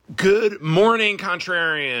Good morning,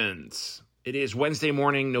 contrarians. It is Wednesday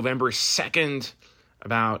morning, November 2nd,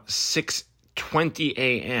 about 6:20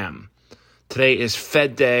 a.m. Today is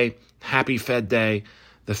Fed Day. Happy Fed Day.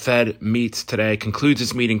 The Fed meets today, concludes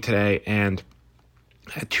its meeting today, and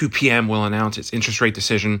at 2 p.m. will announce its interest rate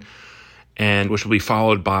decision, and which will be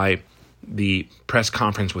followed by the press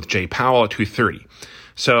conference with Jay Powell at 2:30.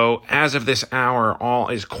 So as of this hour, all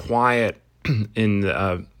is quiet in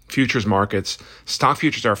the futures markets. Stock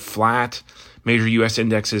futures are flat. Major U.S.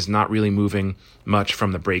 indexes not really moving much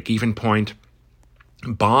from the break-even point.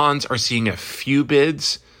 Bonds are seeing a few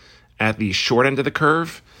bids at the short end of the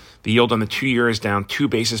curve. The yield on the 2-year is down 2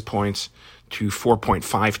 basis points to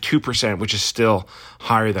 4.52%, which is still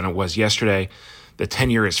higher than it was yesterday. The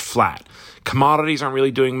 10-year is flat. Commodities aren't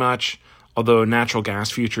really doing much, although natural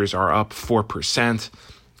gas futures are up 4%,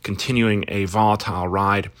 continuing a volatile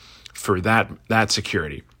ride for that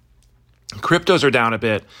security. Cryptos are down a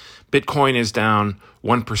bit. Bitcoin is down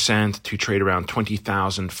 1% to trade around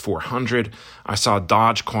 20,400. I saw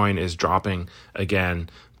Dogecoin is dropping again,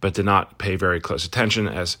 but did not pay very close attention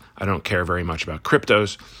as I don't care very much about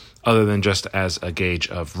cryptos other than just as a gauge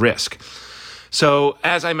of risk. So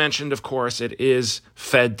as I mentioned, of course, it is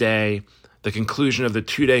Fed Day, the conclusion of the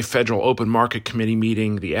 2-day Federal Open Market Committee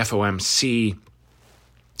meeting, the FOMC,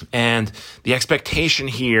 and the expectation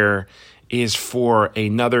here is for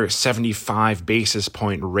another 75 basis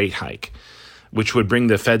point rate hike, which would bring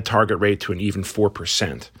the Fed target rate to an even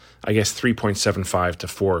 4%. I guess 3.75 to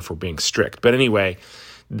 4 if we're being strict. But anyway,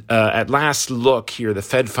 at last look here, the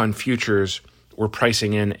Fed Fund futures were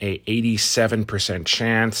pricing in a 87%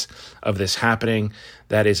 chance of this happening.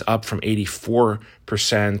 That is up from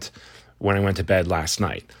 84% when I went to bed last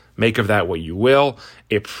night. Make of that what you will.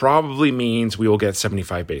 It probably means we will get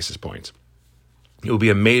 75 basis points. It will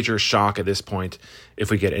be a major shock at this point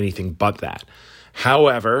if we get anything but that.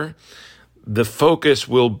 However, the focus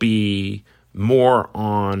will be more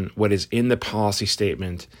on what is in the policy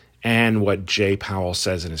statement and what Jay Powell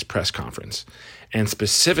says in his press conference. And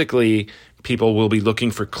specifically, people will be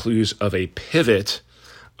looking for clues of a pivot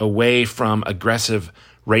away from aggressive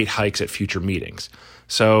rate hikes at future meetings.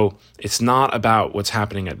 So it's not about what's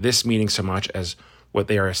happening at this meeting so much as what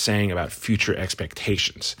they are saying about future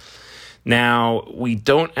expectations. Now, we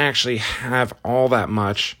don't actually have all that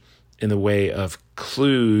much in the way of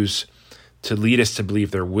clues to lead us to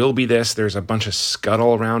believe there will be this. There's a bunch of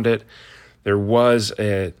scuttle around it. There was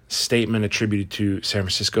a statement attributed to San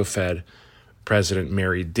Francisco Fed President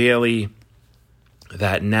Mary Daly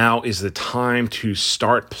that now is the time to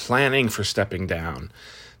start planning for stepping down.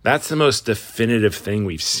 That's the most definitive thing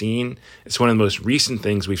we've seen. It's one of the most recent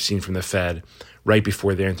things we've seen from the Fed right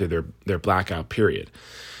before they enter their blackout period.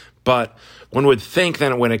 But one would think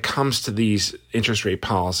that when it comes to these interest rate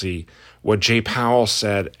policy, what Jay Powell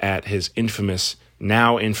said at his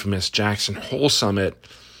now infamous Jackson Hole Summit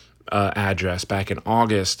address back in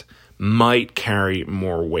August might carry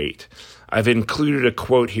more weight. I've included a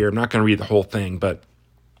quote here. I'm not going to read the whole thing, but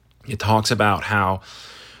it talks about how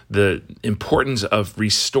the importance of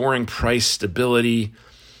restoring price stability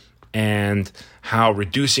and how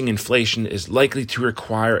reducing inflation is likely to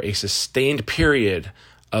require a sustained period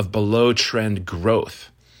of below-trend growth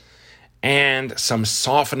and some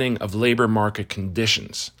softening of labor market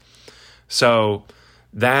conditions. So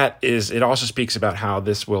it also speaks about how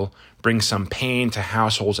this will bring some pain to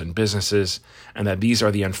households and businesses and that these are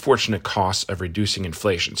the unfortunate costs of reducing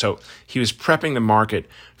inflation. So he was prepping the market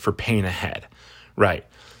for pain ahead. Right.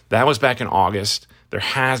 That was back in August. There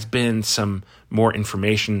has been some more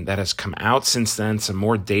information that has come out since then, some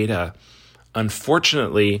more data.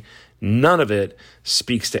 Unfortunately, none of it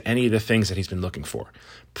speaks to any of the things that he's been looking for.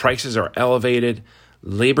 Prices are elevated.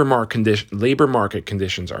 Labor market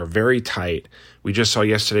conditions are very tight. We just saw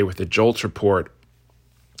yesterday with the JOLTS report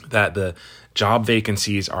that the job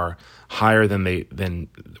vacancies are higher than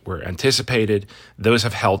were anticipated. Those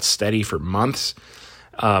have held steady for months.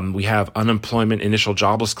 We have unemployment initial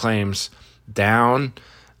jobless claims down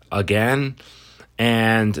again.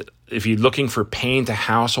 And if you're looking for pain to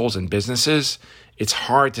households and businesses, it's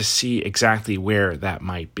hard to see exactly where that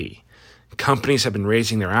might be. Companies have been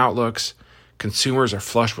raising their outlooks. Consumers are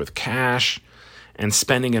flush with cash and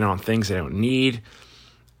spending it on things they don't need.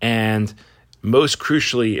 And most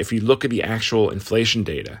crucially, if you look at the actual inflation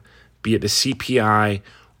data, be it the CPI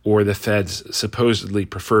or the Fed's supposedly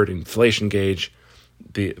preferred inflation gauge,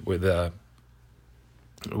 with the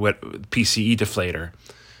PCE deflator,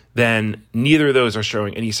 then neither of those are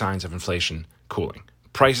showing any signs of inflation cooling.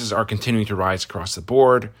 Prices are continuing to rise across the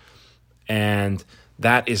board, and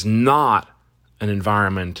that is not an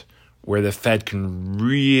environment where the Fed can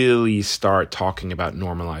really start talking about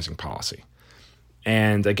normalizing policy.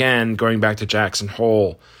 And again, going back to Jackson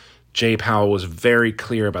Hole, Jay Powell was very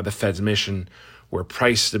clear about the Fed's mission where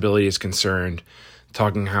price stability is concerned,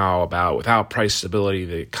 talking how about without price stability,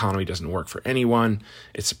 the economy doesn't work for anyone.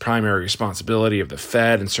 It's the primary responsibility of the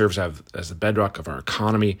Fed and serves as the bedrock of our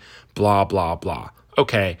economy, blah, blah, blah.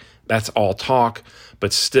 Okay, that's all talk,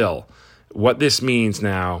 but still, what this means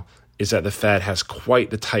now is that the Fed has quite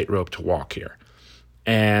the tightrope to walk here.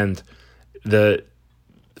 And the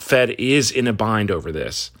Fed is in a bind over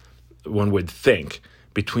this, one would think,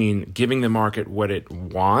 between giving the market what it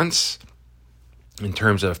wants in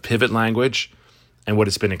terms of pivot language and what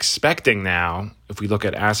it's been expecting now. If we look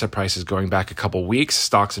at asset prices going back a couple weeks,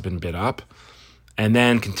 stocks have been bid up, and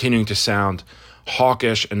then continuing to sound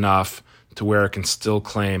hawkish enough to where it can still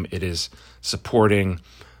claim it is supporting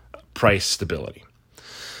price stability.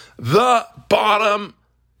 The bottom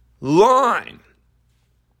line.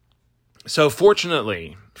 So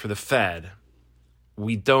fortunately for the Fed,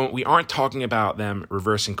 we aren't talking about them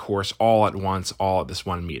reversing course all at once, all at this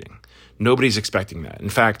one meeting. Nobody's expecting that. In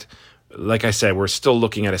fact, like I said, we're still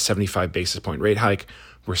looking at a 75 basis point rate hike.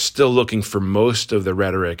 We're still looking for most of the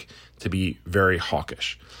rhetoric to be very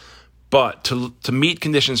hawkish. But to meet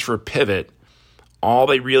conditions for a pivot, all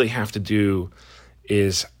they really have to do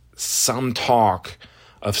is some talk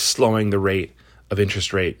of slowing the rate of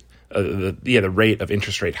interest rate, the rate of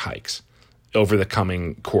interest rate hikes over the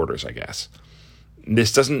coming quarters, I guess.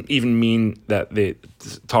 This doesn't even mean that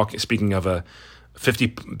speaking of a 50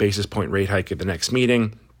 basis point rate hike at the next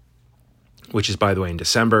meeting, which is, by the way, in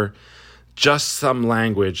December, just some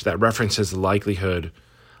language that references the likelihood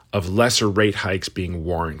of lesser rate hikes being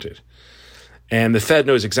warranted. And the Fed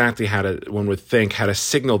knows exactly one would think, how to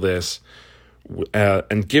signal this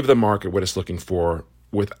and give the market what it's looking for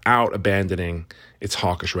without abandoning its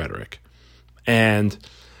hawkish rhetoric. And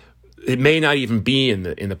it may not even be in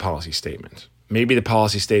the policy statement. Maybe the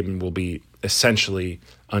policy statement will be essentially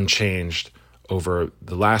unchanged over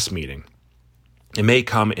the last meeting. It may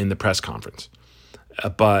come in the press conference.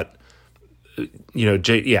 So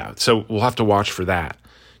we'll have to watch for that.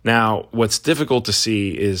 Now, what's difficult to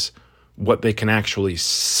see is what they can actually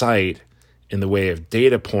cite in the way of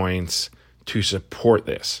data points to support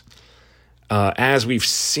this. As we've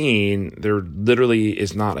seen, there literally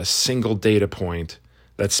is not a single data point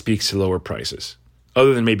that speaks to lower prices,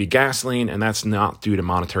 other than maybe gasoline, and that's not due to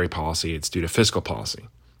monetary policy, it's due to fiscal policy,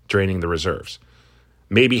 draining the reserves.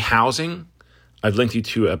 Maybe housing. I've linked you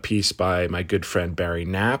to a piece by my good friend Barry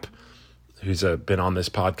Knapp, who's been on this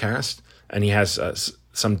podcast, and he has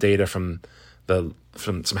some data from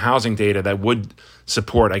some housing data that would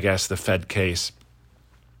support, I guess, the Fed case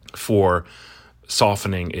for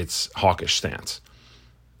softening its hawkish stance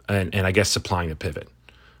and I guess supplying a pivot.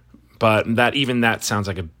 But that sounds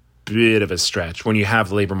like a bit of a stretch when you have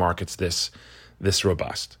the labor markets this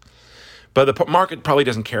robust. But the market probably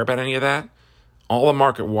doesn't care about any of that. All the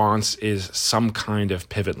market wants is some kind of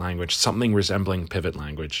pivot language, something resembling pivot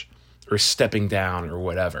language, or stepping down or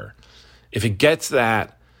whatever. If it gets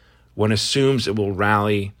that, one assumes it will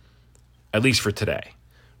rally, at least for today.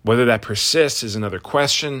 Whether that persists is another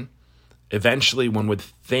question. Eventually, one would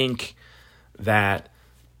think that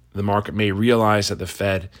the market may realize that the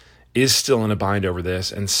Fed is still in a bind over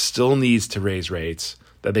this and still needs to raise rates,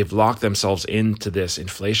 that they've locked themselves into this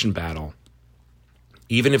inflation battle,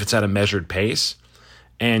 even if it's at a measured pace.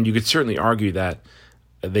 And you could certainly argue that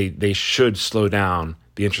they should slow down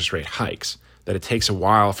the interest rate hikes, that it takes a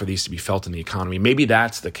while for these to be felt in the economy. Maybe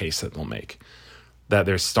that's the case that they'll make, that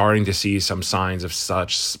they're starting to see some signs of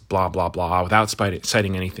such, blah, blah, blah, without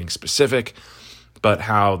citing anything specific, but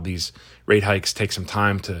how these rate hikes take some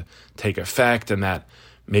time to take effect and that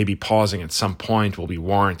maybe pausing at some point will be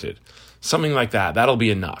warranted. Something like that. That'll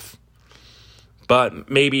be enough.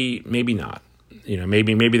 But maybe not.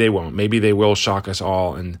 Maybe they won't. Maybe they will shock us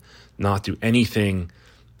all and not do anything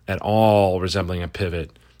at all resembling a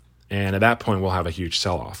pivot. And at that point, we'll have a huge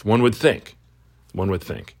sell-off. One would think.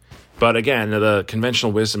 But again, the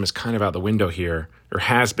conventional wisdom is kind of out the window here, or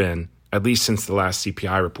has been, at least since the last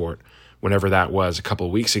CPI report, whenever that was a couple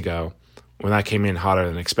of weeks ago. When that came in hotter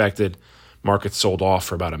than expected, markets sold off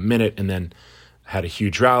for about a minute and then had a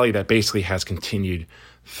huge rally that basically has continued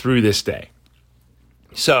through this day.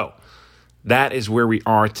 So that is where we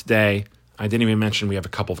are today. I didn't even mention we have a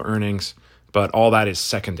couple of earnings, but all that is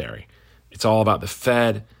secondary. It's all about the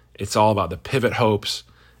Fed. It's all about the pivot hopes.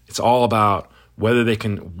 It's all about whether they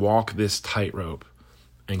can walk this tightrope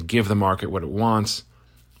and give the market what it wants,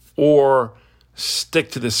 or stick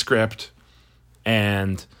to the script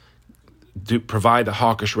and provide the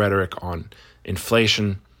hawkish rhetoric on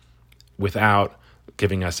inflation without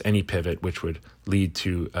giving us any pivot, which would lead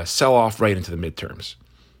to a sell-off right into the midterms.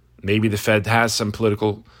 Maybe the Fed has some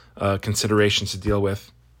political considerations to deal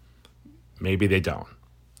with. Maybe they don't.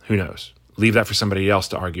 Who knows? Leave that for somebody else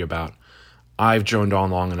to argue about. I've droned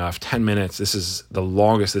on long enough. 10 minutes. This is the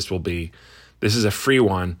longest this will be. This is a free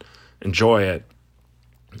one. Enjoy it.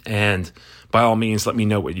 And by all means, let me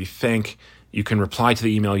know what you think. You can reply to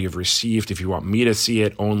the email you've received if you want me to see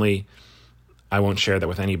it only. I won't share that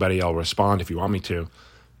with anybody. I'll respond if you want me to.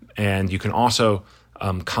 And you can also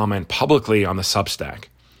comment publicly on the Substack.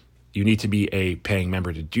 You need to be a paying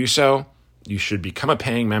member to do so. You should become a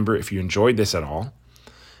paying member if you enjoyed this at all.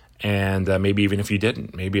 And maybe even if you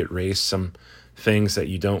didn't. Maybe it raised some things that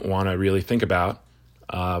you don't want to really think about,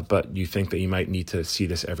 but you think that you might need to see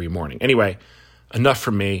this every morning. Anyway, enough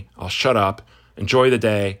from me. I'll shut up. Enjoy the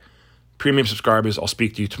day. Premium subscribers, I'll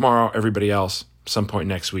speak to you tomorrow. Everybody else, some point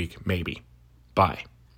next week, maybe. Bye.